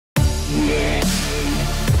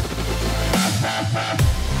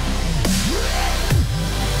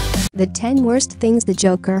The 10 worst things the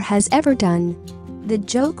Joker has ever done. The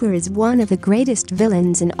Joker is one of the greatest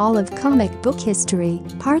villains in all of comic book history,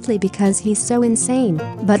 partly because he's so insane,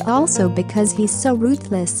 but also because he's so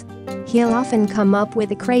ruthless. He'll often come up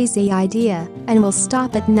with a crazy idea and will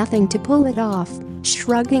stop at nothing to pull it off,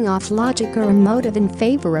 shrugging off logic or motive in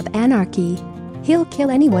favor of anarchy. He'll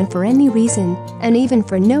kill anyone for any reason, and even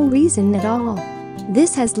for no reason at all.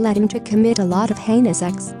 This has led him to commit a lot of heinous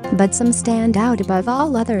acts, but some stand out above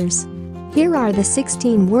all others. Here are the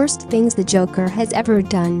 16 worst things the Joker has ever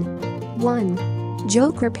done. 1.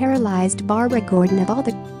 Joker paralyzed Barbara Gordon. Of all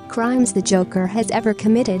the crimes the Joker has ever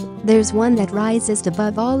committed, there's one that rises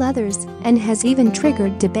above all others and has even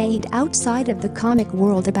triggered debate outside of the comic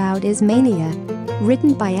world about his mania.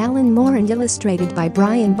 Written by Alan Moore and illustrated by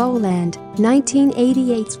Brian Boland,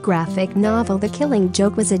 1988's graphic novel The Killing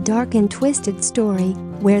Joke was a dark and twisted story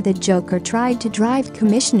where the Joker tried to drive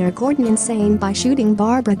Commissioner Gordon insane by shooting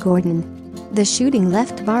Barbara Gordon. The shooting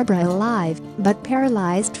left Barbara alive, but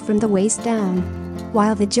paralyzed from the waist down.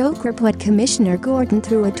 While the Joker put Commissioner Gordon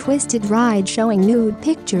through a twisted ride showing nude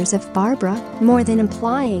pictures of Barbara, more than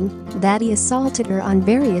implying that he assaulted her on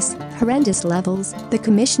various, horrendous levels, the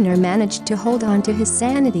Commissioner managed to hold on to his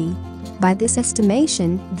sanity. By this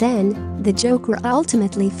estimation, then, the Joker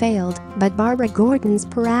ultimately failed, but Barbara Gordon's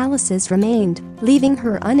paralysis remained, leaving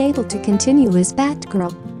her unable to continue as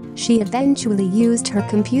Batgirl. She eventually used her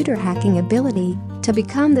computer hacking ability to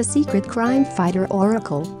become the secret crime fighter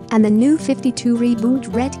Oracle, and the New 52 reboot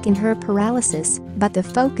retconned her paralysis, but the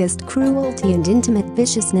focused cruelty and intimate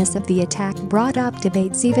viciousness of the attack brought up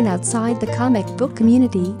debates even outside the comic book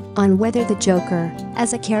community on whether the Joker,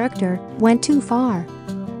 as a character, went too far.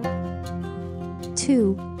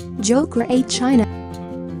 2. Joker ate China.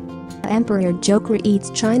 Emperor Joker eats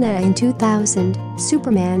China. In 2000,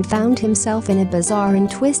 Superman found himself in a bizarre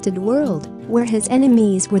and twisted world where his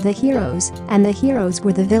enemies were the heroes and the heroes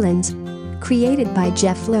were the villains. Created by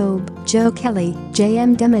Jeff Loeb, Joe Kelly,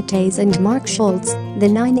 J.M. DeMatteis and Mark Schultz, the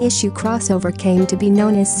 9-issue crossover came to be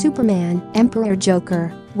known as Superman, Emperor Joker,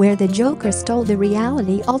 where the Joker stole the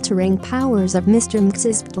reality-altering powers of Mr.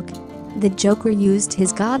 Mxyzptlk. The Joker used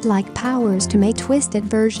his godlike powers to make twisted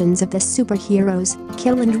versions of the superheroes,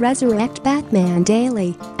 kill and resurrect Batman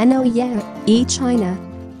daily, and oh yeah, eat China.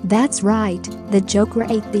 That's right, the Joker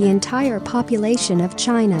ate the entire population of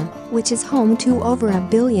China, which is home to over 1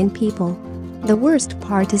 billion people. The worst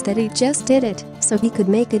part is that he just did it so he could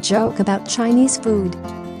make a joke about Chinese food.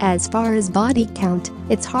 As far as body count,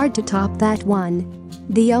 it's hard to top that one.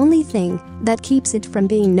 The only thing that keeps it from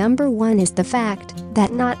being number 1 is the fact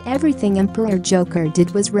that not everything Emperor Joker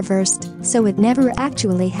did was reversed, so it never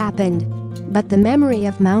actually happened. But the memory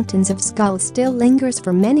of Mountains of Skulls still lingers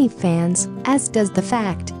for many fans, as does the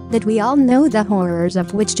fact that we all know the horrors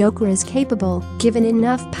of which Joker is capable, given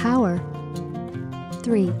enough power.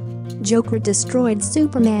 3. Joker destroyed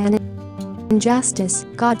Superman. Injustice: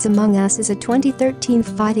 Gods Among Us is a 2013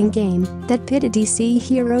 fighting game that pitted DC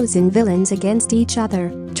heroes and villains against each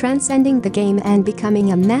other, transcending the game and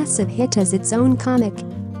becoming a massive hit as its own comic.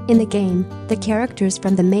 In the game, the characters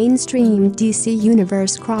from the mainstream DC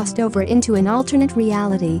universe crossed over into an alternate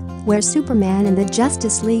reality where Superman and the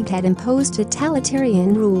Justice League had imposed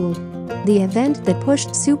totalitarian rule. The event that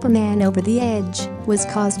pushed Superman over the edge was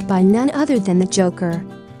caused by none other than the Joker.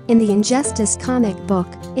 In the Injustice comic book,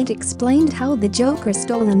 it explained how the Joker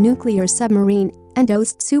stole a nuclear submarine and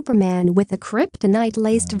dosed Superman with a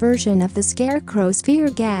kryptonite-laced version of the Scarecrow's fear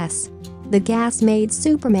gas. The gas made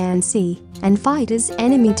Superman see and fight his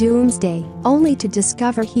enemy Doomsday, only to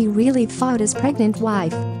discover he really fought his pregnant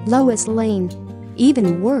wife, Lois Lane.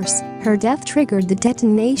 Even worse, her death triggered the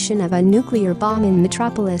detonation of a nuclear bomb in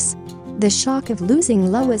Metropolis. The shock of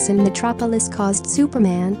losing Lois in Metropolis caused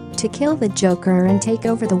Superman to kill the Joker and take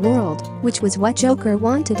over the world, which was what Joker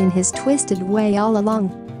wanted in his twisted way all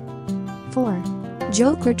along. 4.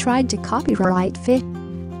 Joker tried to copyright Fish.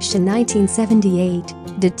 In 1978,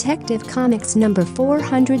 Detective Comics number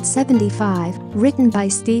 475, written by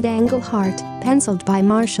Steve Englehart, penciled by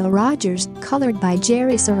Marshall Rogers, colored by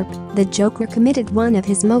Jerry Serp, the Joker committed one of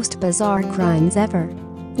his most bizarre crimes ever.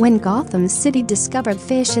 When Gotham City discovered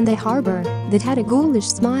fish in the harbor that had a ghoulish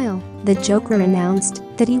smile, the Joker announced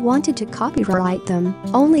that he wanted to copyright them,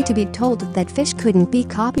 only to be told that fish couldn't be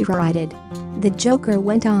copyrighted. The Joker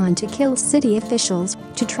went on to kill city officials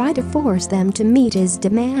to try to force them to meet his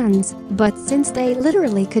demands, but since they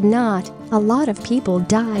literally could not, a lot of people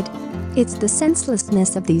died. It's the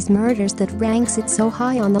senselessness of these murders that ranks it so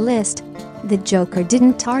high on the list. The Joker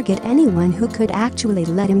didn't target anyone who could actually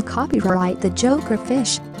let him copyright the Joker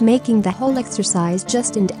fish, making the whole exercise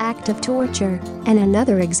just an act of torture, and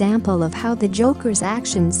another example of how the Joker's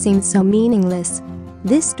actions seemed so meaningless.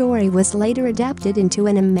 This story was later adapted into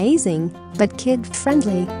an amazing, but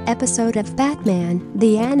kid-friendly, episode of Batman,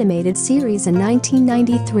 the animated series in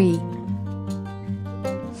 1993.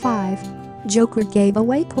 5. Joker gave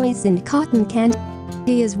away poisoned cotton candy.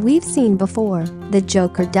 As we've seen before, the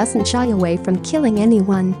Joker doesn't shy away from killing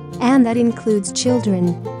anyone, and that includes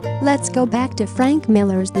children. Let's go back to Frank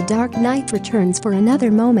Miller's The Dark Knight Returns for another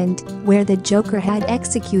moment, where the Joker had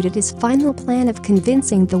executed his final plan of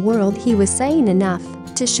convincing the world he was sane enough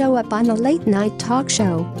to show up on a late-night talk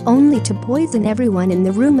show, only to poison everyone in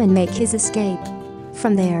the room and make his escape.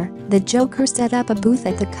 From there, the Joker set up a booth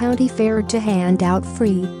at the county fair to hand out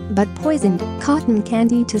free, but poisoned, cotton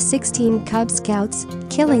candy to 16 Cub Scouts,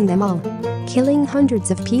 killing them all. Killing hundreds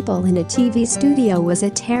of people in a TV studio was a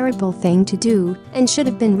terrible thing to do and should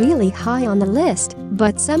have been really high on the list,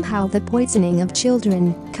 but somehow the poisoning of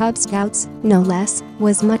children, Cub Scouts, no less,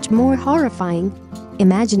 was much more horrifying.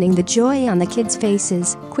 Imagining the joy on the kids'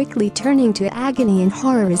 faces, quickly turning to agony and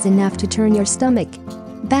horror is enough to turn your stomach.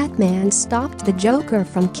 Batman stopped the Joker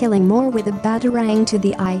from killing more with a batarang to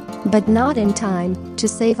the eye, but not in time to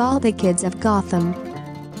save all the kids of Gotham.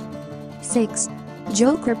 6.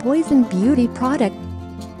 Joker poisoned beauty products.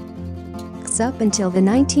 Up until the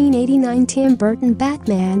 1989 Tim Burton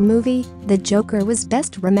Batman movie, the Joker was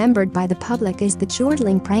best remembered by the public as the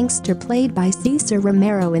chortling prankster played by Cesar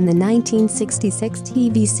Romero in the 1966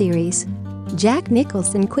 TV series. Jack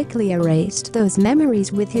Nicholson quickly erased those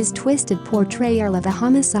memories with his twisted portrayal of a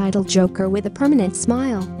homicidal Joker with a permanent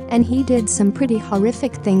smile, and he did some pretty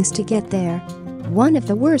horrific things to get there. One of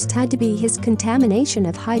the worst had to be his contamination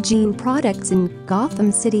of hygiene products in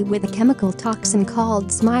Gotham City with a chemical toxin called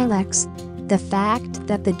Smilex. The fact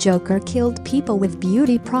that the Joker killed people with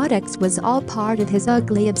beauty products was all part of his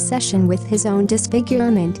ugly obsession with his own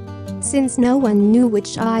disfigurement. Since no one knew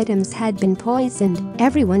which items had been poisoned,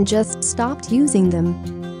 everyone just stopped using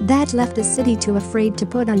them. That left the city too afraid to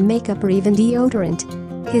put on makeup or even deodorant.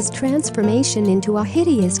 His transformation into a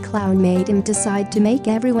hideous clown made him decide to make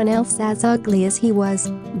everyone else as ugly as he was,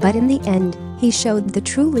 but in the end, he showed the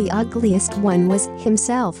truly ugliest one was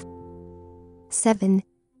himself. 7.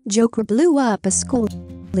 Joker blew up a school.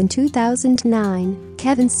 In 2009,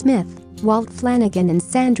 Kevin Smith, Walt Flanagan and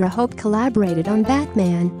Sandra Hope collaborated on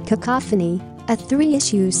Batman, Cacophony, a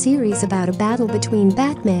 3-issue series about a battle between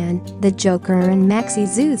Batman, the Joker and Maxi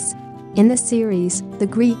Zeus. In the series, the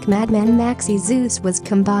Greek madman Maxi Zeus was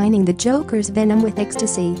combining the Joker's venom with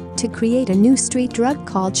ecstasy to create a new street drug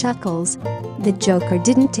called Chuckles. The Joker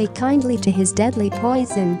didn't take kindly to his deadly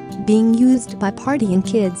poison being used by partying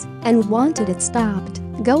kids and wanted it stopped,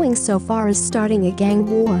 going so far as starting a gang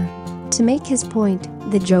war. To make his point,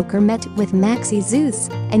 the Joker met with Maxi Zeus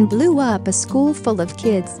and blew up a school full of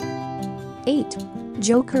kids. 8.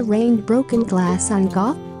 Joker rained broken glass on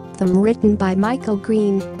Gotham. Written by Michael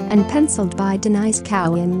Green and penciled by Denise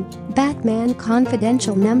Cowan, Batman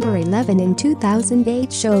Confidential number 11 in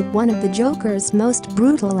 2008 showed one of the Joker's most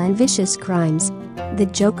brutal and vicious crimes. The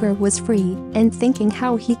Joker was free and thinking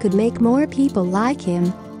how he could make more people like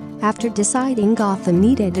him. After deciding Gotham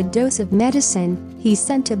needed a dose of medicine, he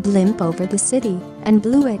sent a blimp over the city and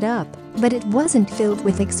blew it up, but it wasn't filled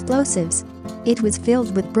with explosives. It was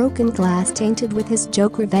filled with broken glass tainted with his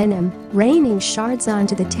Joker venom, raining shards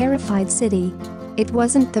onto the terrified city. It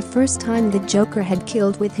wasn't the first time the Joker had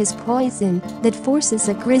killed with his poison that forces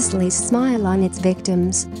a grisly smile on its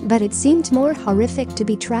victims, but it seemed more horrific to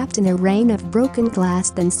be trapped in a rain of broken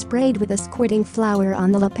glass than sprayed with a squirting flower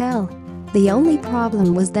on the lapel. The only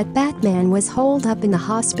problem was that Batman was holed up in the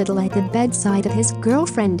hospital at the bedside of his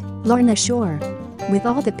girlfriend, Lorna Shore. With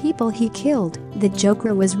all the people he killed, the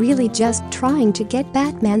Joker was really just trying to get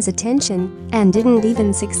Batman's attention and didn't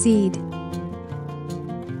even succeed.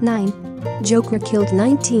 9. Joker killed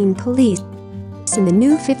 19 police. In the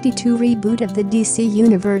new 52 reboot of the DC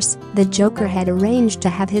Universe, the Joker had arranged to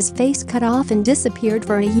have his face cut off and disappeared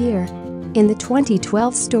for a year. In the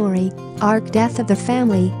 2012 story, arc Death of the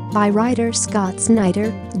Family, by writer Scott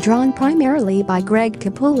Snyder, drawn primarily by Greg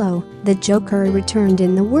Capullo, the Joker returned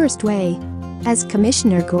in the worst way. As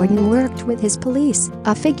Commissioner Gordon worked with his police,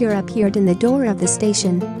 a figure appeared in the door of the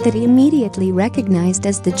station that he immediately recognized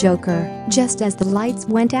as the Joker, just as the lights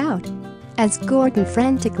went out. As Gordon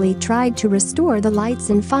frantically tried to restore the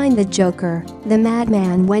lights and find the Joker, the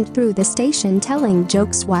madman went through the station telling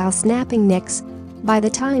jokes while snapping necks. By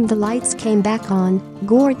the time the lights came back on,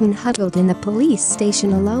 Gordon huddled in the police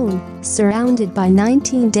station alone, surrounded by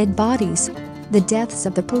 19 dead bodies. The deaths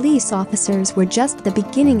of the police officers were just the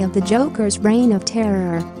beginning of the Joker's reign of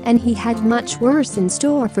terror, and he had much worse in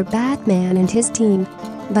store for Batman and his team.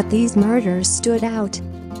 But these murders stood out.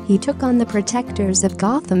 He took on the protectors of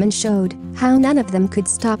Gotham and showed how none of them could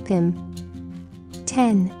stop him.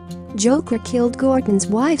 10. Joker killed Gordon's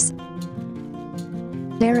wives.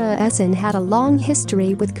 Sarah Essen had a long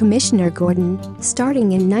history with Commissioner Gordon,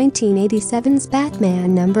 starting in 1987's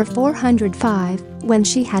Batman number 405, when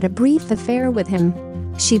she had a brief affair with him.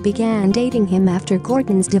 She began dating him after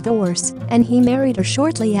Gordon's divorce, and he married her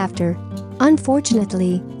shortly after.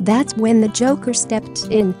 Unfortunately, that's when the Joker stepped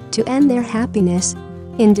in to end their happiness.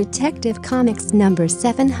 In Detective Comics number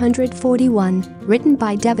 741, written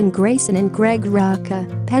by Devin Grayson and Greg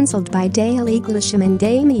Rucka, penciled by Dale Eaglesham and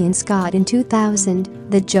Damian Scott in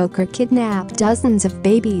 2000, the Joker kidnapped dozens of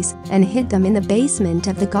babies and hid them in the basement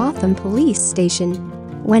of the Gotham police station.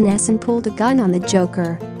 When Essen pulled a gun on the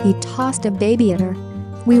Joker, he tossed a baby at her.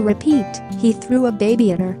 We repeat, he threw a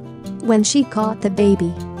baby at her. When she caught the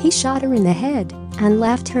baby, he shot her in the head and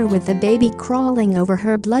left her with the baby crawling over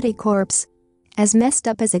her bloody corpse. As messed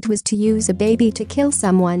up as it was to use a baby to kill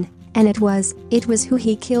someone, and it was who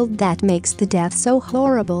he killed that makes the death so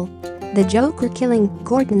horrible. The Joker killing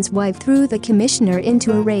Gordon's wife threw the Commissioner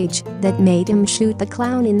into a rage that made him shoot the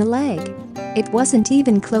clown in the leg. It wasn't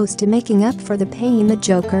even close to making up for the pain the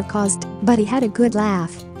Joker caused, but he had a good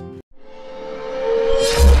laugh.